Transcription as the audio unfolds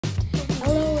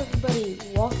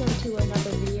welcome to another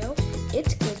video.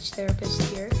 It's Glitch Therapist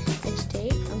here, and today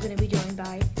I'm going to be joined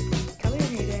by, come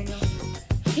here Daniel,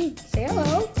 say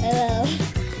hello. Hello.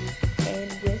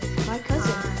 And with my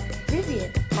cousin,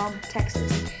 Vivian from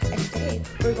Texas. And today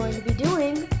we're going to be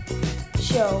doing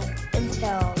Show and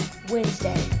Tell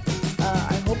Wednesday.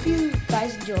 I hope you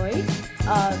guys enjoyed,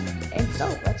 and so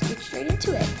let's get straight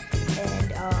into it.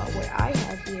 And what I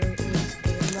have here is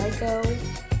a Lego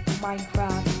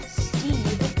Minecraft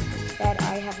Steve that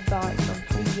I have got from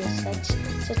previous sets,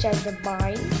 such as the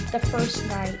Mine, the First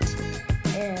Night,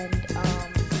 and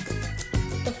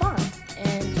the Farm.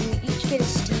 And you each get a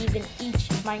Steve in each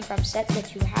Minecraft set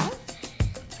that you have.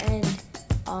 And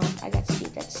I got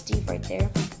Steve, that's Steve right there.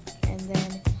 And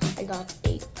then I got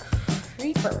a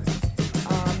Creeper.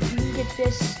 You can get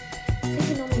this, I think,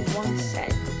 in only one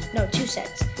set. No, two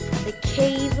sets. The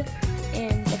Cave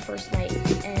and the First Night.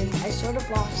 And I sort of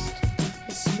lost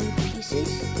his smooth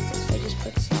pieces, so I just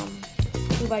put some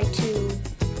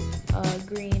 2x2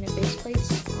 green base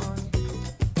plates on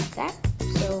that.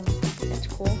 So that's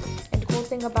cool. And the cool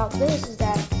thing about this is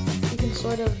that you can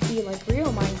sort of be like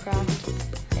real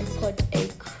Minecraft and put a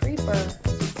Creeper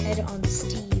head on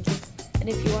Steve. And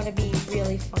if you want to be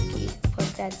really funky, put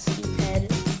that Steve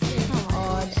head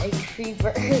on a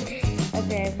Creeper. And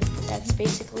then that's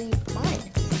basically mine.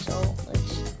 So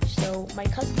let's show my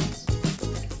cousins.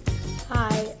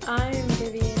 Hi, I'm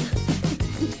Vivian,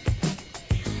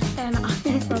 and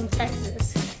I'm from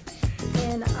Texas.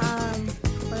 And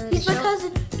He's my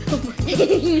cousin.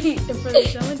 for the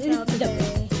show and tell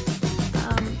today,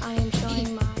 I am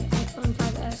showing my iPhone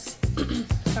 5S.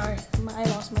 Sorry, I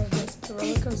lost my voice. It's a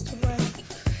roller coaster ride.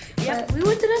 Yeah, we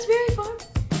went to Raspberry Farm.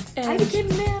 I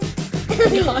became a man.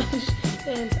 Gosh.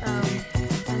 And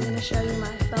I'm gonna show you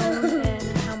my phone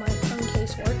and how my phone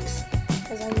case works,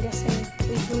 because I'm guessing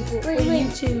we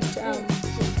YouTubed.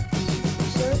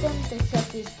 Show them the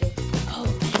selfie stick. Oh,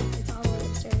 it's all the way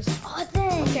upstairs. Oh,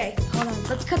 dang. Okay, Hold on.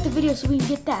 let's cut the video so we can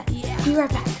get that. Yeah. Be right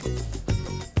back.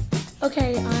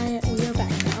 Okay, we are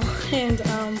back now, and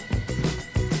I'm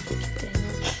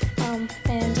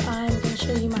gonna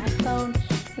show you my phone,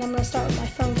 and I'm gonna start with my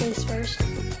phone case first.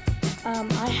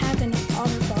 I have an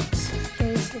OtterBox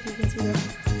case, if you can see the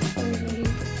photos right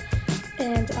here,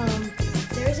 and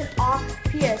There is an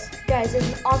PS, guys, there's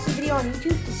an awesome video on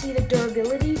YouTube to see the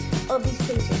durability of these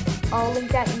cases. I'll link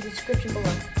that in the description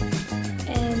below.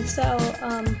 And so,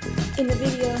 in the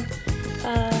video,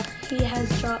 he has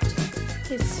dropped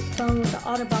his phone with the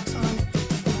OtterBox on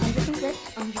 100 feet, right?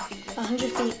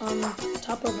 100 feet on the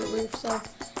top of a roof. So,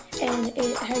 and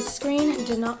it has screen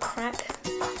do not crack,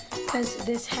 because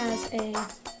this has a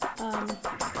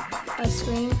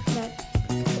screen that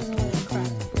doesn't let it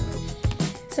crack.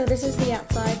 So this is the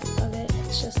outside of it.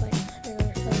 It's just like a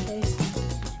regular phone case,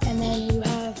 and then you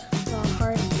have the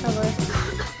hard cover,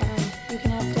 and you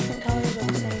can have different colors of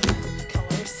the same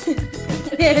colors.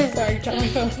 Sorry, try my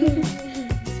phone.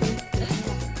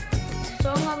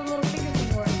 Show them how the little finger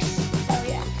thing works. Oh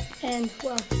yeah. And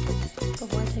well,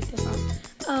 before I take this off,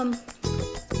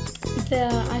 the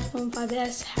iPhone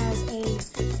 5S has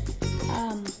this is my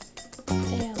phone.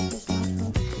 You can see it, I don't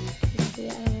know if you can see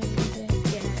it.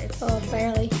 Yeah, it's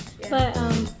Barely. Yeah. But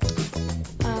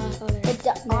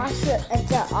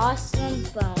It's an awesome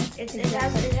phone. it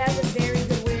has a very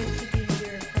good way of keeping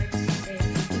your privacy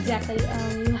safe. exactly.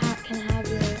 You can have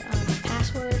your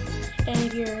password,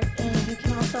 and you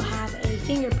can also have a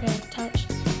fingerprint touch,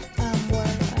 where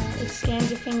it scans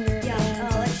your finger. Yeah,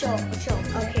 and, let's show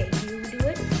 'em. Okay, you do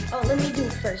it? Oh, let me do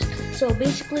it first. So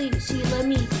basically, let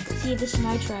me see this and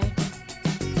I try.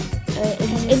 and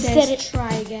it Instead says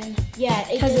try again, Yeah,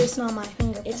 because it's not my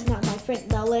fingerprint. it's not my friend.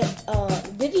 Now let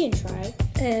Vivian try.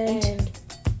 And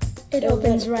it it'll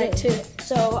opens let right it to do. it.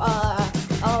 So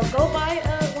I'll go buy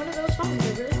one of those phones.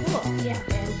 They're really cool. Yeah.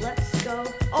 And let's go.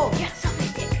 Oh yeah, selfie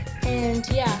stick. And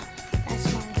yeah, that's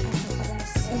my iPhone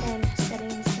 5S. And then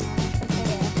settings.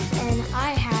 And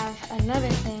I have another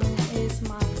thing, is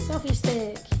my selfie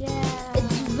stick. Yeah.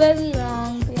 It's very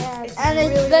long. Yeah, And it's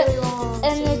really, very really long.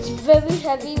 and it's very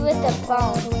heavy with the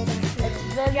All the phone. way down here. It's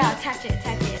very Attach it.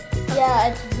 yeah,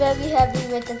 it's very heavy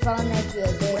with the phone if you're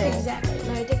little. Exactly.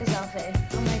 Let me take a selfie.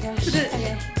 Oh my gosh.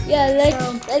 Okay. Yeah, let's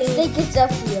So, take a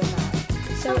selfie or not.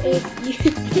 So if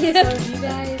you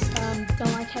guys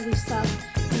don't like heavy stuff,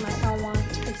 you might not want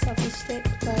a selfie stick.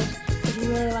 But if you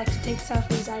really like to take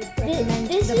selfies, I'd recommend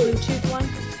this the is- Bluetooth one.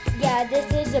 Yeah, this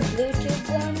is a Bluetooth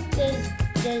one.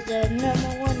 There's a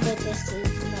normal one, but this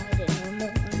is not a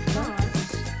normal one.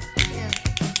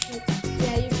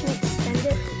 Yeah, you can extend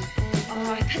it.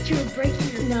 Oh, I thought you were breaking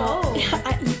your No, phone.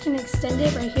 you can extend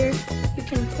it right here. You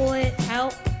can pull it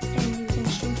out and you can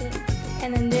shrink it.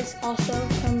 And then this also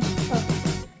comes up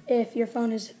if your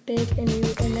phone is big and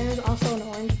there's also an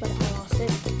orange, but I lost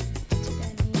it. It's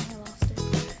bad me, I lost it.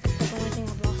 That's the only thing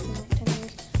I've lost in like 10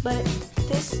 years. But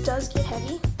this does get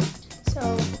heavy, so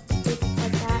it's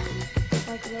like that. It's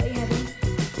like really heavy.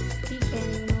 You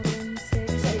can't even open 6.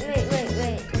 Wait.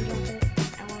 Don't drop it.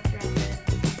 I won't drop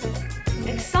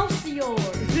it. Excelsior!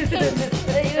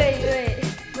 Wait.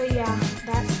 But yeah,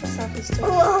 that's the selfie stick.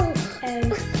 Whoa.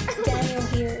 And Daniel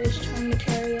here is trying to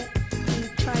carry it. He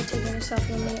tried taking a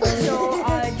selfie with me earlier. So,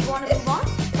 do you want to move on?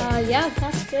 Yeah,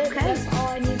 that's good. Okay. That's all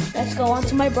I need. Let's go on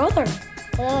to my brother.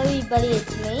 Hello everybody,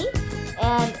 it's me,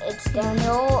 and it's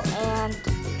Daniel, and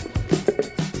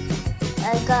I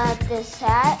got this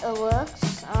hat, it works,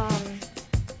 It's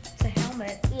a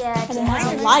helmet. yeah, it's And a it has a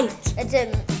helmet. light. It's a,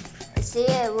 see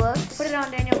it works, Put it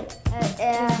on, Daniel.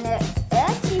 and it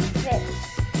actually fits,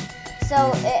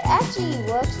 so it actually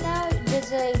works now.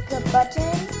 There's like a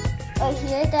button right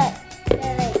here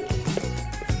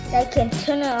that can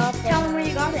turn it off. Tell me where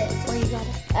you got it. Where you got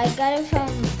it? I got it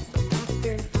from, Knott's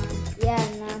Berry Farm.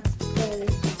 not really.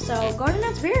 So, go to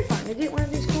Knott's Berry Farm to get one of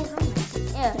these cool helmets.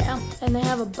 Yeah. Yeah. And they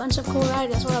have a bunch of cool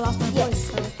rides. That's where I lost my Yeah. voice.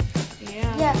 So.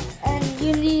 Yeah, and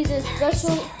you need a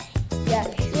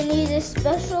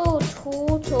special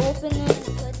tool to open it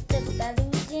and put the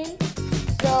batteries in.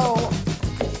 So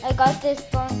I got this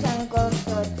long time ago,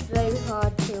 so it's very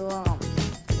hard to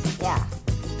yeah.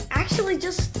 Actually,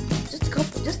 just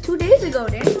 2 days ago,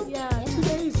 Daniel. Yeah, 2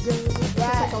 days ago. It's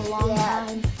Yeah, like a long yeah.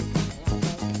 time.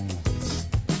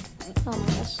 Oh my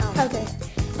gosh. Okay.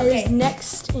 Okay. His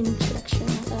next introduction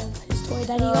of his toy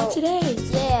that he got today.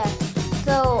 Yeah.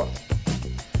 So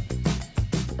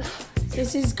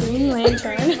This is Green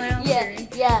Lantern.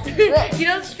 yeah. But, You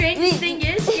know the strangest thing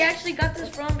is, he actually got this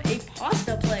from a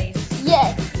pasta place.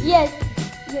 yes.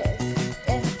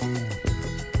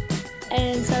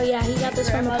 And so yeah, he got this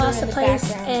from a Grandmother pasta in the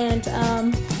place, background.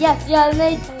 and Yeah,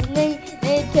 they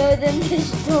told them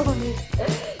this story.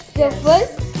 So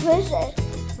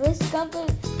first grandpa,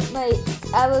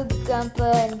 our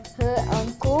grandpa and her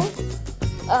uncle, he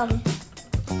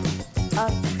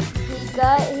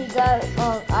got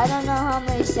I don't know how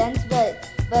many cents, but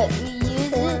we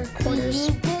used it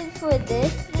for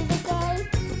this little guy,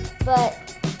 but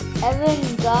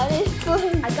Evan got it for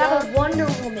himself. I got a Wonder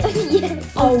Woman.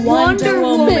 Yes. a Wonder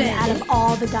Woman Woman. out of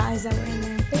all the guys that were in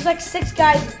there. There's like 6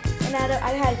 guys, and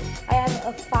I had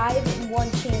a 5 in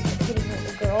 1 chance of getting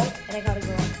a girl, and I got a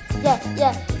girl. Yeah,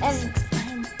 and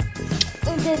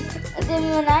then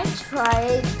when I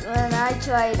tried,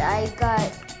 I got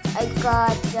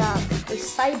A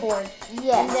cyborg.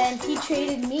 yes. And then he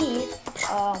traded me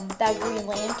that Green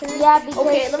Lantern. Yeah, because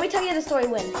Okay, let me tell you the story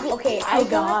when. Okay, Oh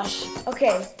gosh.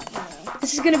 Okay,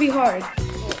 this is gonna be hard.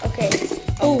 Okay.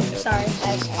 Oh, sorry.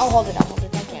 I'll hold it.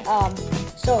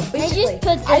 So basically,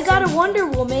 put this I got in. a Wonder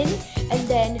Woman, and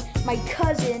then my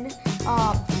cousin,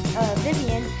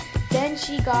 Vivian, then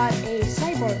she got a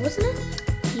cyborg, wasn't it?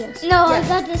 Yes. no, I Yeah.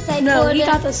 got the cyborg. No, he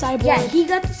got the cyborg. Yeah, he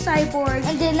got the cyborg.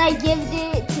 and then I gave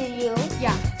it to you.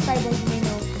 Yeah, cyborg you may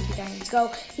know from 2 Diamonds Go.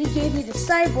 He gave me the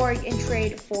cyborg in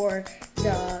trade for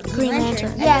the Green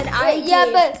Lantern. And then I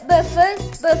gave-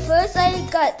 but first I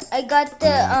got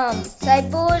the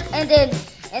cyborg, and then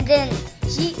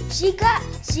she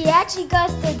actually got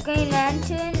the Green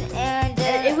Lantern, and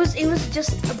it was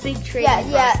just a big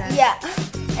trading process. yeah.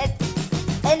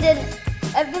 And then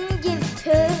Evan gave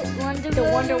her The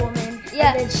Wonder Woman.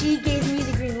 Yeah. And then she gave me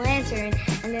the Green Lantern,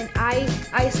 and then I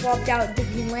swapped out the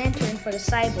Green Lantern for the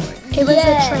cyborg. It was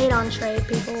Yeah. a trade on trade,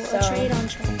 people. So- A trade on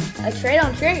trade. A trade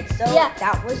on trade. So Yeah.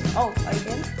 that was. Oh, are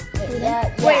you in? Yeah.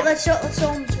 Wait, let's show them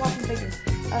swapping figures.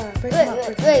 Break them up.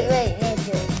 break them up. Wait.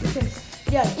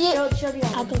 Yeah, Yeah. show the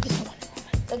I'll Wonder go get the one.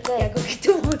 Okay. Yeah, go get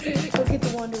the one. Go get the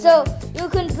Wonder So Woman. you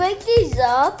can break these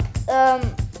up.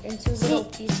 Into little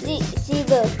pieces. See,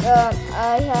 look.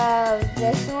 I have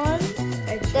this one,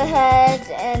 Edge, the head,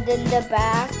 and then the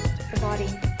back. the body.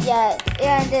 Yeah,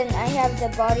 and then I have the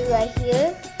body right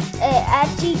here. It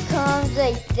actually comes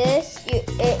like this.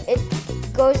 It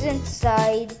goes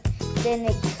inside, then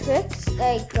it clicks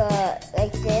like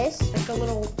this. Like a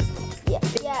little. Yeah,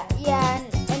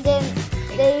 and then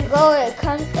there you go. It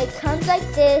comes like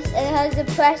this. It has a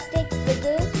plastic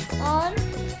figure on,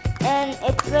 and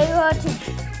it's very hard to.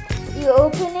 You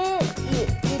open it,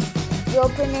 you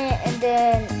open it, and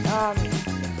then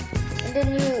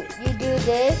you do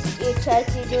this. You try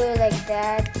to do it like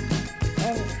that,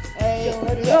 and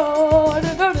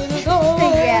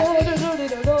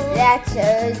that's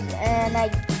it. And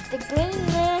like the Green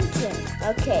Lantern.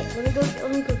 Okay. Let me go get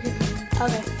one.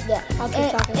 Okay. Yeah. I'll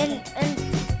keep talking.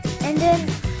 And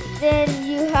then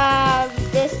you have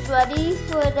this ready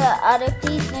for the other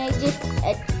piece. Now you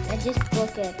I just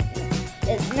broke it.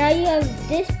 Now you have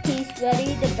this piece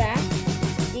ready, the back.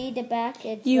 See the back?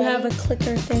 It's You ready. have a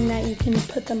clicker thing that you can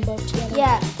put them both together.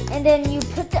 Yeah, and then you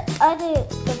put the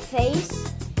face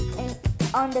and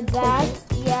on the back.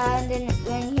 Yeah, and then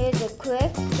when you hear the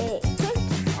click, it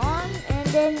clicks on, and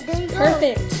then there you go.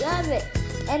 Perfect. You have it.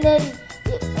 And then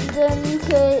you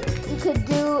could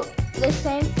do the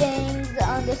same things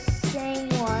on the same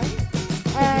one,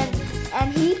 and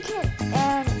he can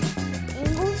and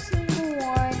single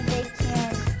one they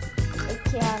can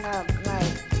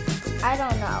like I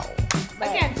don't know. I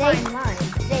can't find mine.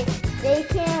 They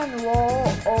can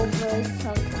roll over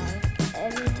sometimes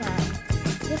every time.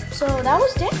 Yep, so that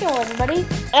was Daniel, everybody.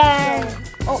 And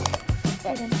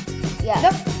yeah.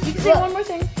 Nope, you can say one more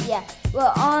thing. Yeah.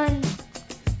 Well, on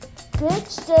Good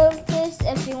Surface,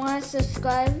 if you want to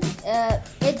subscribe,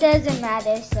 it doesn't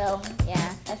matter. So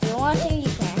yeah, if you want to, you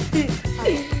can.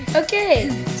 Okay,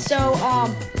 so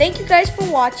thank you guys for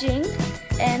watching,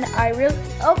 and I think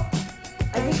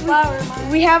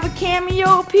we have a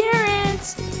cameo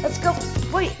appearance. Let's go.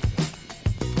 Wait.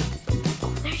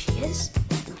 Oh, there she is.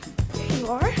 There you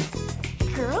are,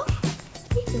 girl.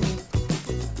 What are you doing?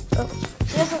 Oh,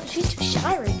 she's too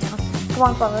shy right now. Come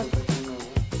on, Father.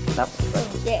 Nope.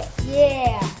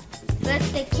 Yeah. Let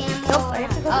the camera. Nope, I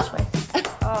have to go this way.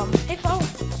 Hey, follow.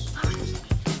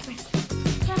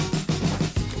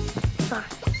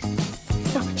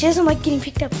 No, she doesn't like getting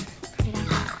picked up. Put it down.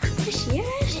 There she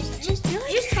is. Just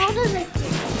hold her right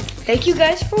there. Thank you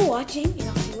guys for watching, and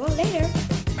I'll see you all later.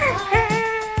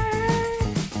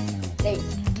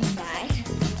 Bye.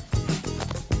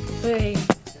 Hey.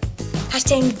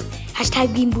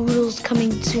 Hashtag Bean Boozles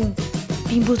coming soon.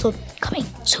 Bean Boozled coming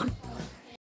soon.